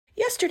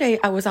yesterday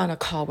I was on a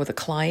call with a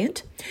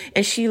client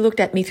and she looked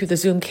at me through the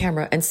Zoom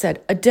camera and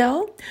said,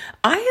 Adele,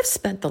 I have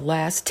spent the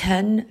last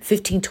 10,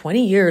 15,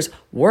 20 years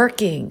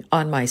working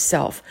on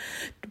myself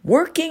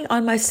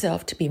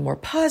to be more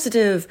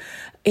positive,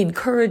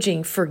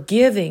 encouraging,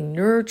 forgiving,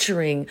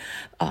 nurturing,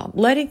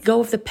 letting go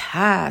of the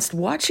past,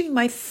 watching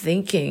my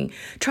thinking,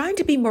 trying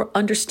to be more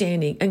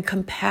understanding and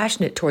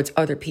compassionate towards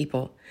other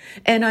people.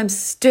 And I'm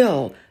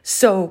still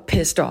so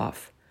pissed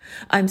off.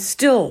 I'm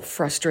still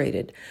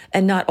frustrated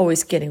and not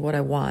always getting what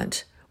I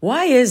want.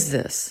 Why is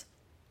this?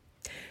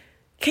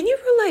 Can you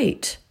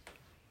relate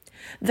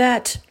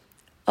that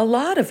a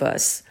lot of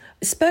us,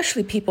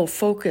 especially people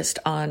focused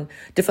on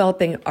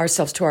developing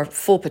ourselves to our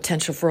full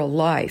potential for a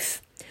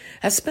life,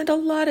 have spent a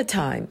lot of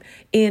time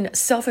in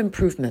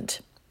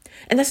self-improvement?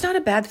 And that's not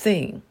a bad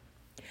thing.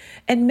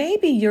 And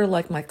maybe you're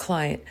like my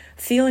client,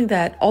 feeling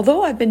that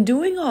although I've been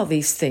doing all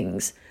these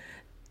things,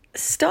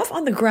 stuff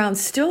on the ground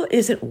still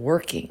isn't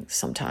working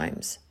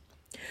sometimes.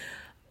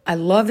 I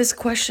love this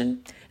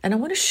question, and I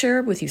want to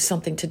share with you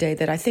something today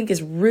that I think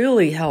is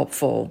really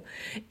helpful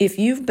if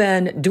you've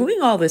been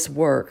doing all this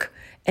work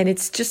and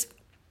it's just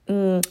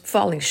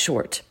falling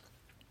short.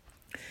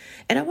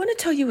 And I want to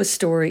tell you a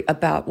story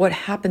about what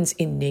happens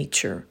in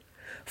nature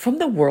from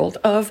the world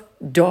of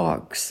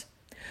dogs.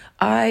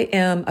 I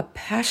am a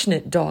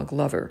passionate dog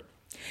lover.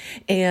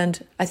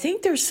 And I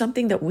think there's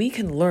something that we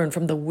can learn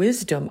from the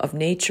wisdom of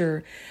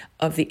nature,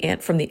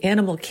 from the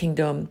animal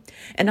kingdom.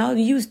 And I'll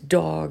use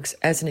dogs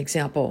as an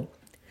example,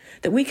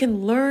 that we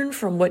can learn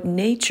from what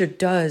nature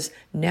does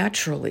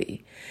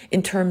naturally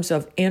in terms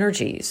of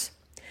energies.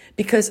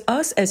 Because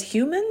us as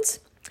humans,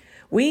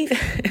 we've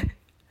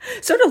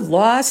sort of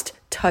lost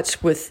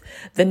touch with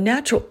the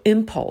natural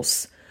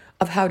impulse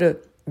of how to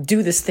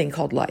do this thing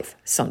called life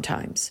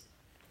sometimes.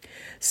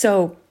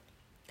 So,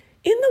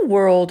 in the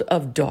world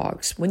of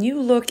dogs, when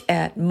you look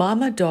at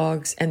mama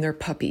dogs and their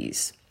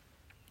puppies,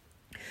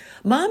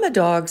 mama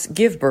dogs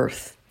give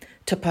birth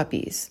to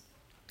puppies.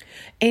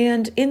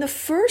 And in the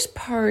first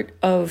part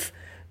of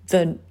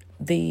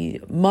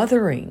the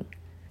mothering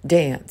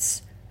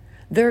dance,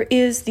 there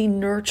is the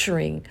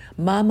nurturing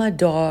mama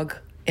dog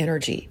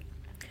energy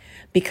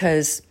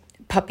because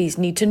puppies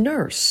need to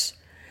nurse.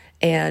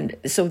 And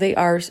so they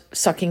are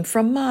sucking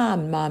from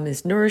mom. Mom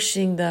is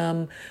nourishing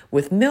them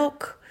with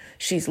milk.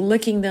 She's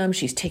licking them,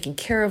 she's taking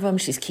care of them,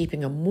 she's keeping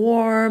them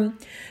warm,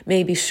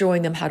 maybe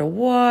showing them how to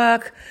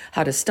walk,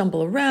 how to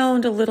stumble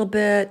around a little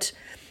bit.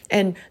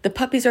 And the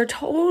puppies are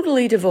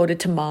totally devoted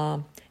to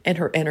mom and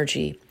her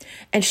energy.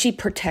 And she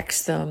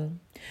protects them,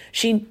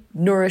 she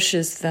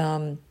nourishes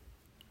them.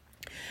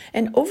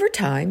 And over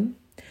time,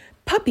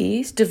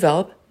 puppies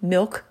develop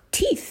milk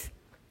teeth.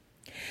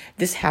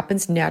 This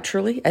happens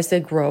naturally as they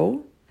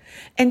grow.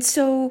 And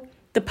so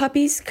the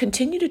puppies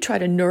continue to try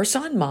to nurse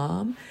on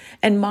mom,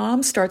 and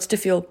mom starts to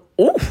feel,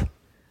 oh,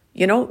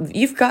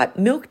 you've got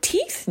milk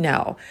teeth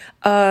now.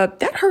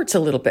 That hurts a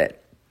little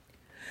bit.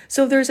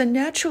 So there's a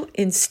natural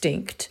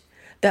instinct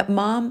that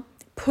mom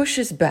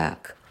pushes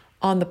back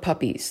on the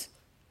puppies,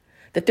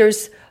 that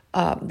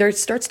there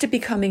starts to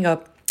becoming a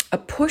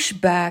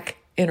pushback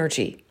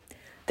energy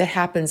that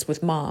happens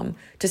with mom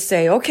to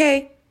say,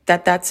 okay,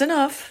 that's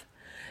enough.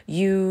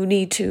 You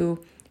need to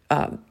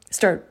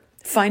start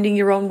finding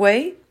your own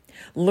way,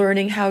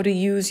 learning how to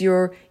use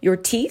your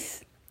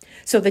teeth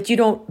so that you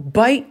don't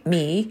bite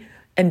me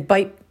and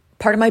bite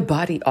part of my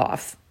body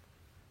off.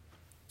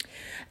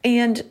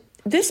 And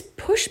this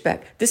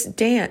pushback, this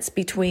dance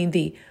between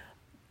the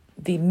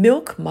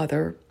milk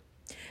mother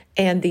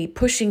and the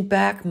pushing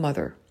back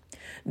mother,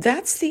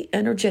 that's the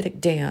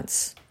energetic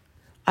dance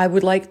I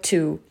would like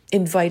to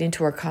invite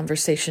into our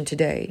conversation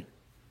today.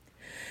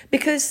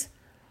 Because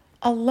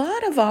a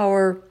lot of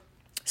our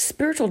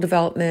spiritual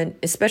development,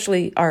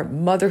 especially our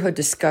motherhood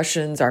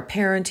discussions, our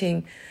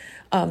parenting,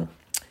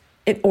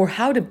 or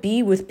how to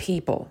be with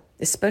people,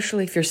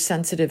 especially if you're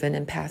sensitive and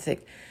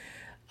empathic,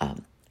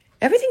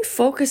 everything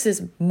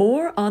focuses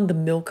more on the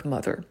milk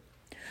mother,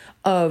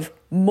 of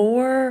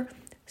more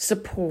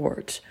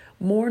support,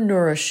 more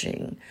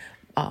nourishing,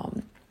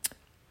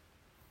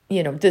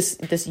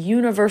 this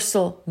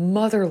universal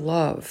mother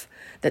love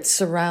that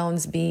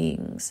surrounds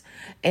beings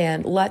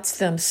and lets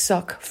them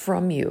suck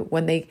from you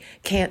when they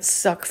can't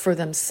suck for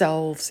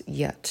themselves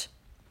yet.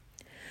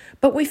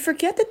 But we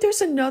forget that there's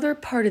another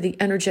part of the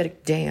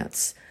energetic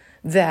dance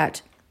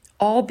that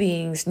all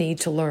beings need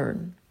to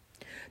learn,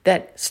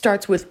 that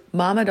starts with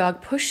mama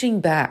dog pushing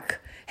back.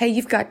 Hey,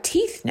 you've got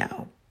teeth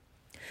now.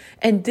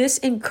 And this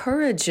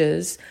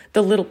encourages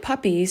the little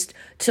puppies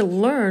to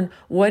learn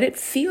what it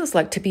feels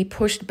like to be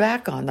pushed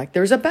back on. Like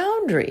there's a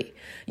boundary.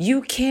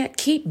 You can't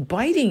keep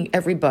biting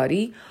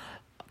everybody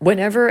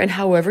whenever and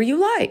however you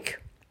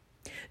like.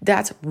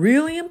 That's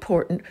really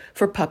important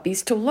for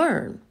puppies to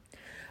learn.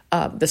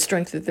 The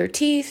strength of their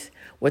teeth,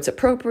 what's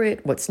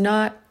appropriate, what's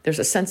not. There's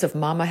a sense of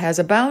mama has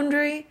a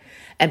boundary,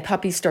 and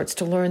puppy starts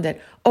to learn that,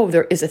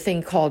 there is a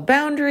thing called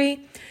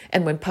boundary.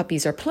 And when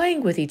puppies are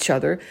playing with each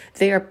other,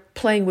 they are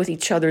playing with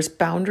each other's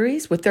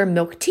boundaries with their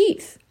milk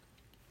teeth.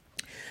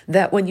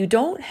 that when you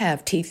don't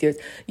have teeth,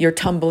 you're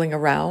tumbling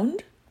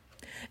around,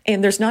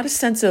 and there's not a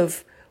sense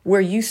of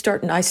where you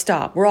start and I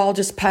stop. We're all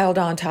just piled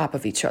on top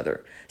of each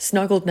other,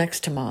 snuggled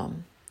next to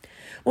mom.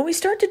 When we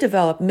start to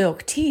develop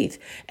milk teeth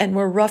and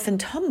we're rough and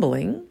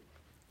tumbling,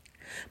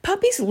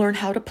 puppies learn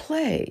how to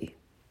play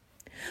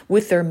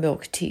with their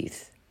milk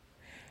teeth.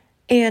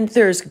 And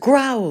there's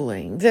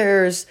growling,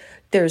 there's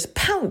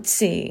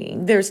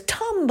pouncing, there's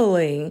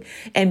tumbling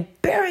and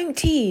baring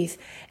teeth,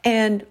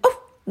 and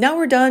now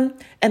we're done,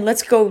 and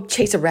let's go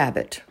chase a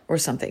rabbit or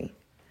something.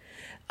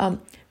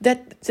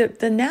 That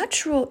the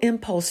natural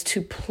impulse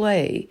to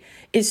play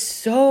is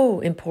so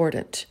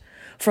important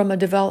from a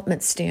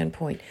development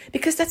standpoint,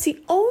 because that's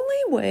the only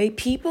way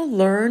people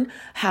learn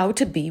how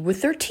to be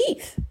with their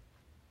teeth,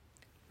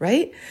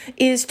 right?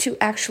 Is to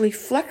actually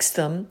flex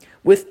them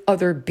with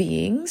other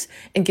beings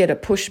and get a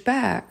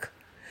pushback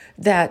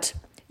that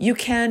you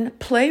can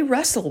play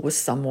wrestle with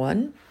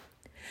someone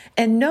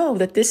and know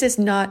that this is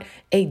not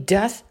a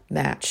death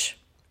match.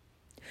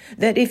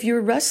 That if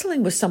you're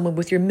wrestling with someone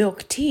with your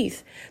milk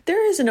teeth,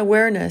 there is an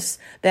awareness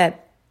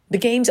that the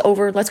game's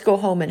over, let's go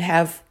home and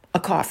have a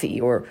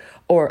coffee or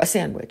a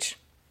sandwich.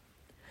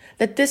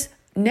 That this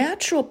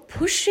natural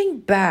pushing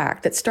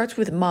back that starts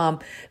with mom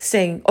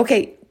saying,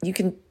 okay, you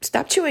can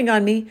stop chewing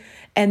on me,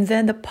 and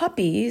then the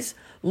puppies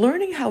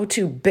learning how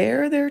to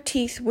bare their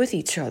teeth with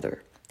each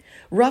other,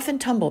 rough and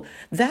tumble.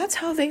 That's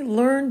how they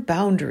learn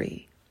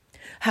boundary.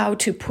 How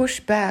to push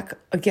back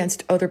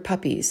against other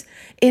puppies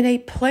in a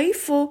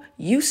playful,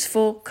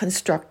 useful,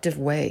 constructive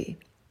way.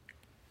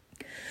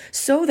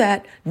 So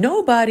that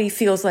nobody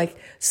feels like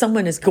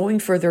someone is going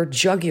for their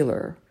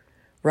jugular,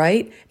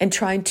 right? And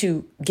trying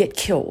to get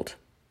killed.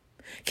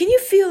 Can you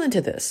feel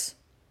into this?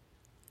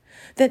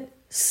 That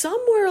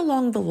somewhere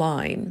along the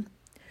line,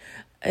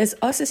 as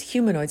us as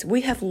humanoids,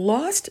 we have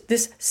lost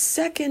this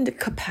second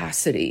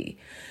capacity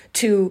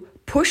to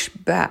push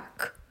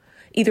back.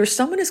 Either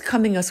someone is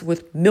coming us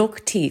with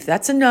milk teeth.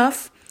 That's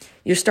enough.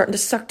 You're starting to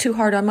suck too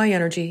hard on my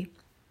energy.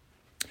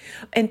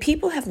 And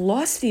people have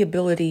lost the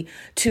ability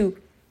to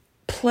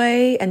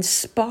play and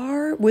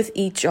spar with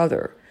each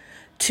other,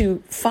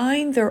 to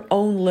find their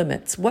own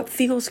limits. What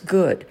feels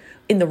good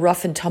in the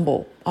rough and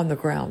tumble on the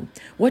ground?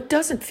 What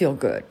doesn't feel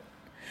good?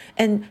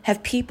 And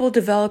have people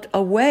developed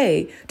a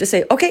way to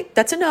say, okay,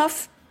 that's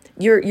enough.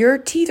 Your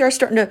teeth are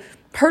starting to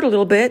hurt a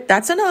little bit.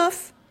 That's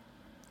enough.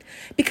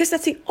 Because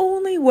that's the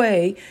only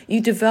way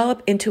you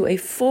develop into a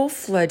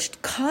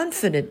full-fledged,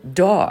 confident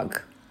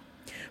dog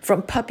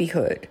from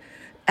puppyhood,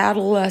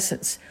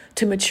 adolescence,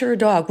 to mature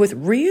dog with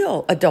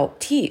real adult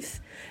teeth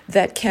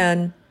that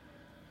can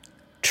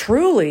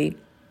truly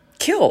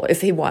kill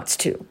if he wants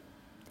to,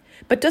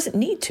 but doesn't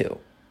need to.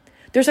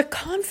 There's a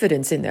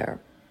confidence in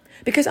there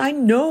because I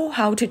know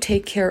how to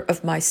take care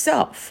of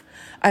myself.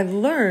 I've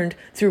learned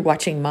through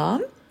watching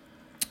mom.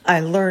 I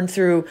learned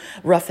through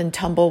rough and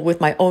tumble with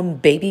my own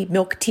baby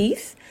milk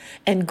teeth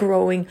and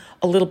growing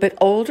a little bit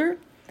older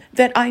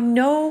that I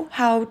know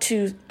how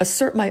to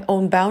assert my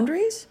own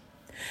boundaries.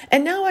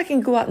 And now I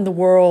can go out in the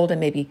world and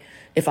maybe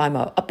if I'm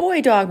a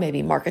boy dog,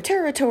 maybe mark a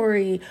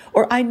territory,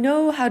 or I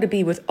know how to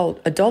be with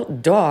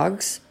adult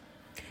dogs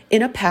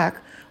in a pack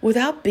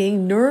without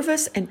being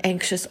nervous and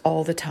anxious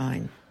all the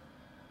time.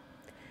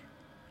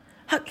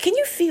 Can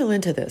you feel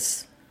into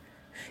this?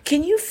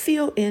 Can you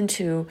feel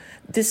into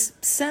this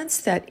sense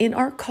that in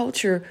our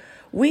culture,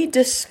 we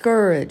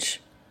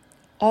discourage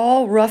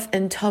all rough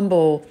and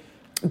tumble,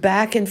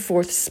 back and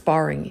forth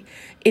sparring?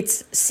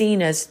 It's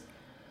seen as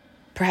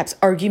perhaps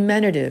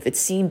argumentative.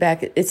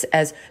 It's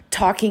as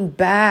talking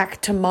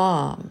back to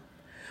mom.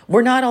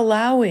 We're not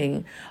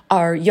allowing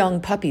our young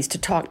puppies to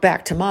talk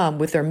back to mom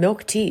with their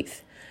milk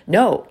teeth.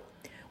 No,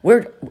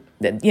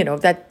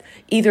 that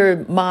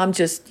either mom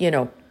just,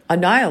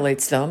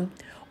 annihilates them,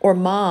 or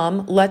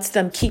mom lets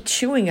them keep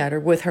chewing at her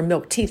with her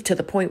milk teeth to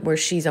the point where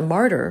she's a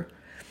martyr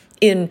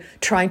in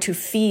trying to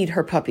feed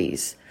her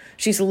puppies.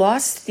 She's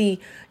lost the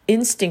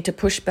instinct to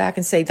push back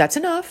and say, that's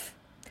enough.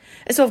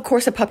 And so, of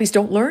course, the puppies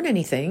don't learn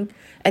anything,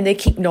 and they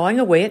keep gnawing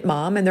away at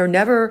mom, and they're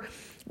never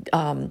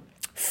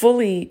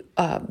fully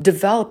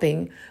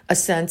developing a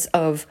sense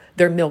of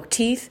their milk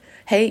teeth.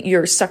 Hey,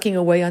 you're sucking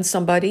away on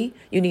somebody.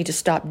 You need to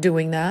stop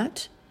doing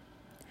that.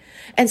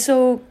 And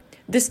so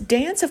this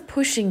dance of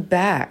pushing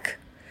back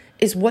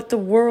is what the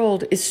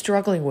world is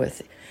struggling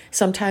with.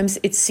 Sometimes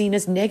it's seen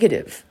as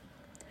negative.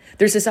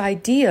 There's this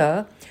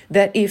idea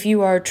that if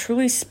you are a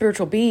truly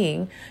spiritual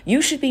being, you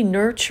should be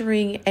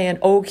nurturing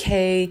and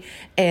okay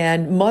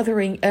and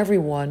mothering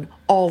everyone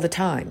all the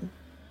time.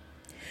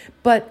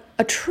 But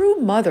a true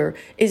mother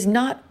is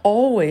not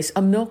always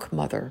a milk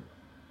mother.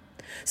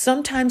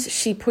 Sometimes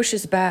she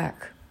pushes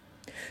back.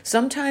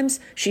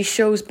 Sometimes she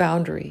shows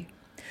boundary.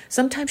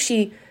 Sometimes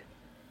she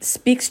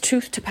speaks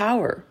truth to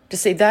power to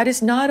say that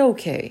is not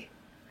okay.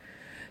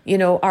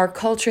 Our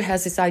culture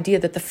has this idea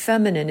that the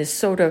feminine is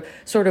sort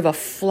of a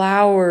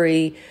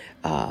flowery,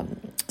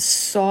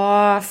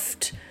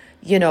 soft,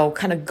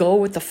 kind of go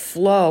with the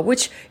flow,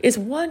 which is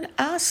one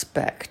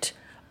aspect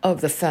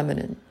of the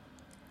feminine.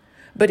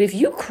 But if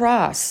you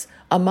cross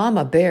a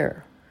mama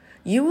bear,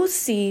 you will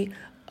see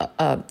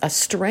a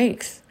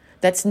strength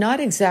that's not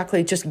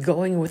exactly just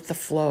going with the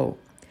flow.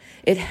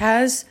 It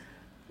has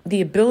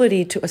the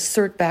ability to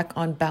assert back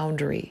on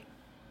boundary.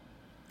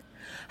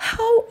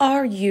 How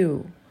are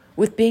you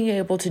with being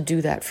able to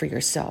do that for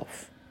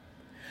yourself?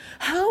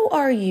 How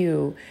are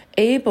you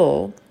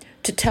able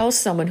to tell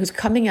someone who's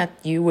coming at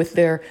you with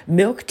their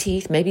milk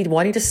teeth, maybe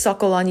wanting to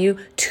suckle on you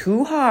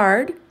too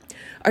hard?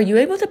 Are you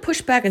able to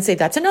push back and say,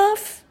 that's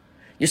enough?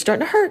 You're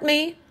starting to hurt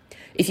me.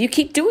 If you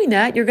keep doing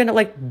that, you're going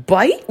to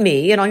bite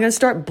me and I'm going to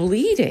start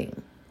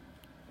bleeding.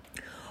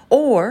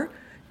 Or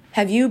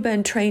have you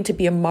been trained to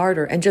be a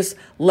martyr and just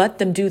let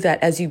them do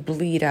that as you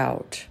bleed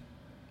out?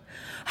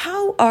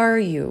 How are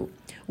you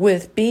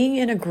with being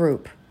in a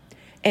group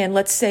and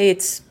let's say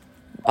it's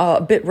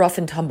a bit rough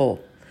and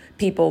tumble,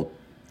 people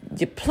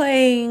you're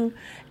playing,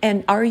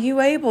 and are you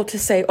able to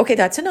say, okay,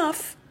 that's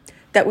enough,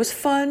 that was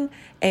fun,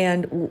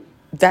 and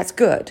that's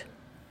good?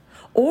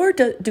 Or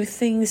do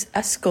things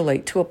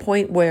escalate to a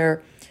point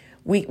where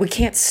we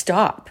can't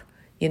stop?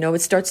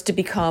 It starts to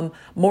become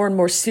more and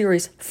more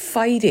serious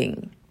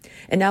fighting.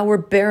 And now we're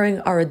baring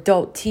our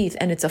adult teeth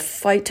and it's a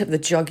fight to the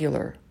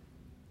jugular.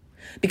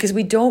 Because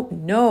we don't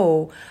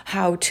know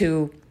how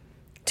to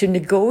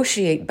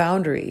negotiate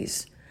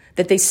boundaries,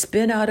 that they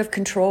spin out of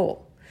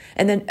control.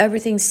 And then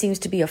everything seems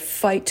to be a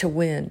fight to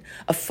win,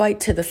 a fight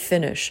to the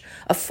finish,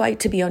 a fight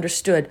to be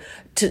understood,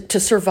 to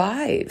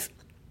survive.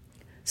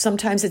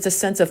 Sometimes it's a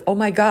sense of, oh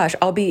my gosh,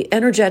 I'll be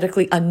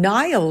energetically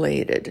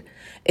annihilated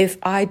if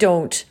I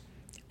don't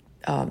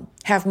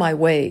have my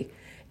way.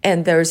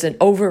 And there's an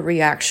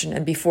overreaction.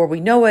 And before we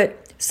know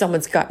it,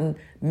 someone's gotten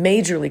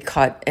majorly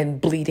cut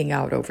and bleeding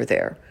out over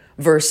there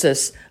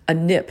versus a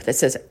nip that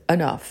says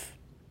enough.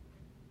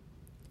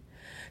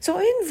 So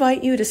I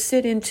invite you to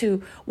sit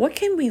into what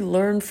can we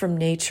learn from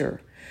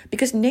nature?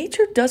 Because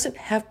nature doesn't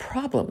have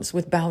problems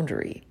with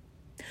boundary.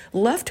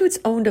 Left to its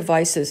own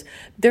devices,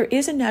 there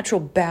is a natural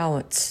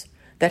balance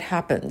that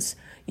happens.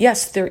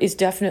 Yes, there is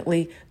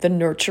definitely the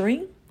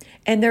nurturing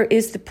and there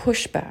is the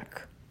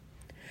pushback.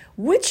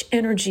 Which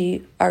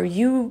energy are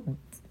you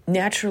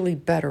naturally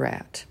better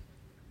at?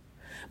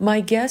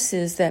 My guess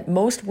is that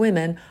most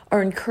women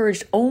are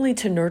encouraged only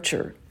to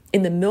nurture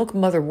in the milk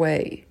mother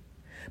way,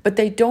 but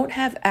they don't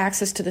have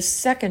access to the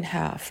second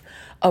half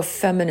of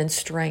feminine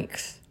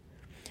strength.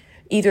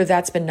 Either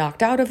that's been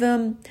knocked out of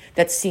them,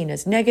 that's seen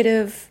as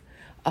negative,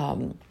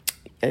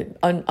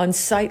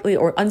 unsightly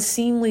or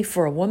unseemly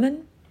for a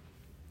woman.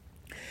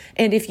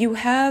 And if you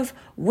have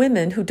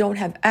women who don't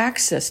have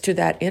access to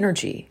that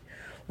energy,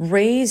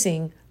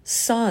 raising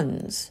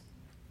sons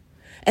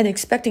and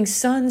expecting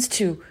sons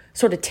to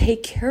sort of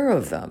take care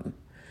of them,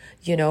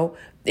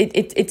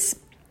 it's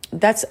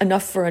that's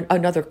enough for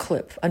another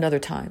clip, another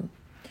time.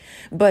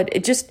 But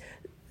it just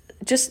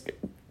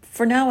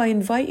for now, I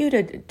invite you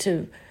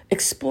to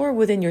explore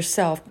within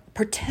yourself.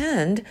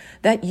 Pretend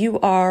that you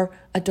are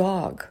a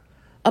dog,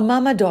 a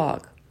mama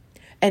dog,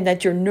 and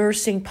that you're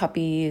nursing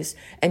puppies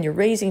and you're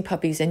raising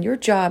puppies, and your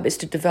job is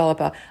to develop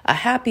a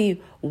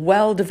happy,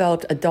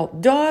 well-developed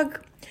adult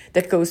dog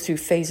that goes through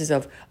phases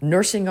of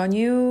nursing on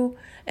you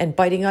and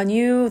biting on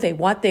you. They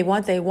want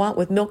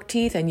with milk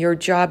teeth, and your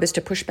job is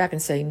to push back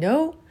and say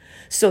no,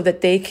 so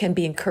that they can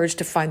be encouraged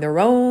to find their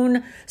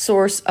own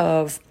source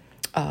of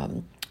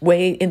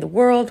way in the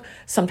world,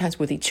 sometimes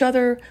with each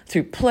other,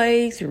 through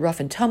play, through rough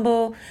and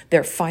tumble.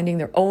 They're finding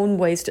their own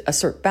ways to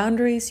assert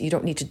boundaries. You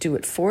don't need to do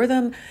it for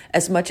them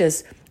as much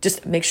as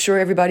just make sure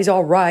everybody's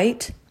all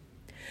right.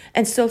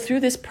 And so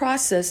through this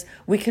process,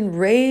 we can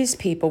raise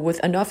people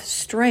with enough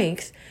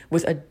strength,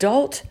 with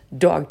adult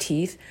dog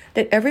teeth,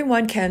 that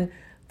everyone can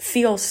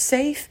feel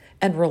safe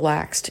and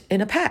relaxed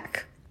in a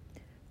pack.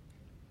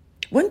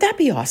 Wouldn't that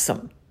be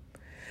awesome?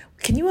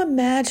 Can you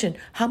imagine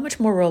how much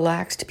more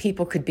relaxed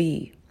people could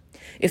be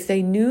if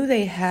they knew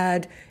they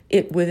had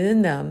it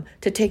within them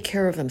to take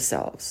care of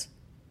themselves?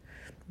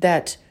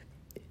 That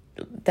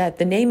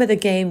the name of the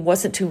game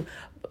wasn't to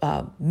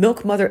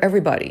milk mother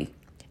everybody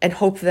and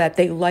hope that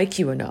they like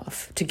you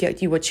enough to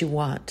get you what you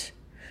want,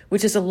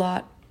 which is a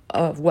lot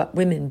of what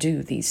women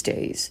do these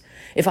days.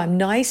 If I'm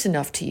nice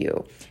enough to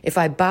you, if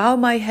I bow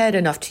my head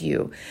enough to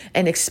you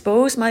and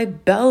expose my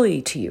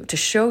belly to you to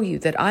show you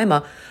that I'm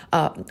a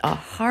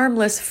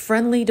harmless,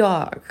 friendly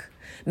dog,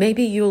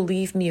 maybe you'll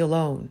leave me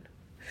alone.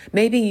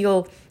 Maybe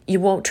you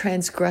won't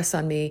transgress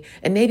on me,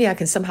 and maybe I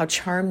can somehow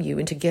charm you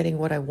into getting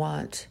what I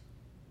want.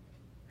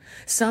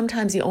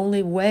 Sometimes the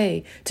only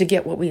way to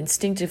get what we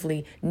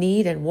instinctively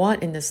need and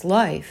want in this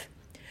life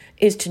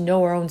is to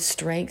know our own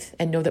strength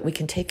and know that we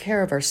can take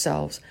care of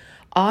ourselves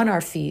on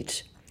our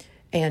feet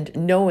and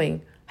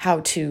knowing how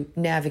to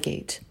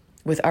navigate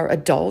with our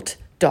adult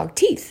dog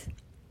teeth.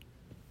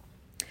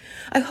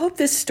 I hope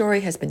this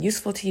story has been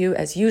useful to you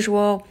as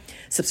usual.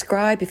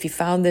 Subscribe if you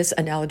found this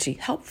analogy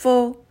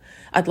helpful.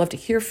 I'd love to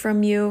hear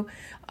from you.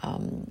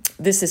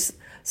 This is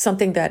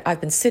something that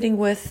I've been sitting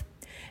with,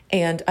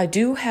 and I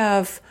do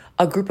have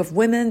a group of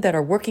women that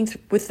are working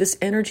with this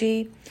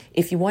energy.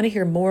 If you want to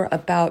hear more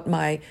about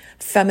my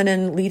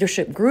feminine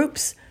leadership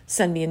groups,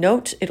 send me a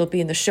note. It'll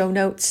be in the show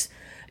notes.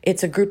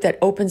 It's a group that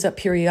opens up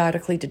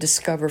periodically to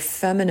discover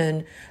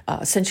feminine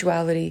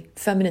sensuality,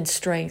 feminine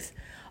strength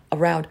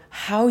around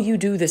how you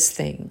do this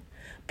thing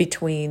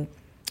between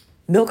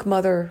milk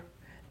mother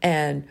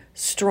and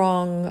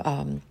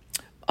strong,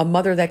 a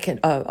mother that can,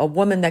 a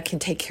woman that can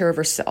take care of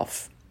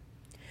herself,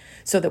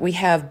 so that we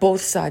have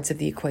both sides of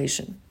the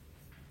equation.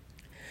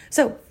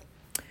 So,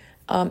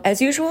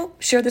 as usual,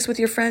 share this with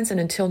your friends, and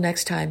until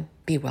next time,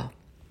 be well.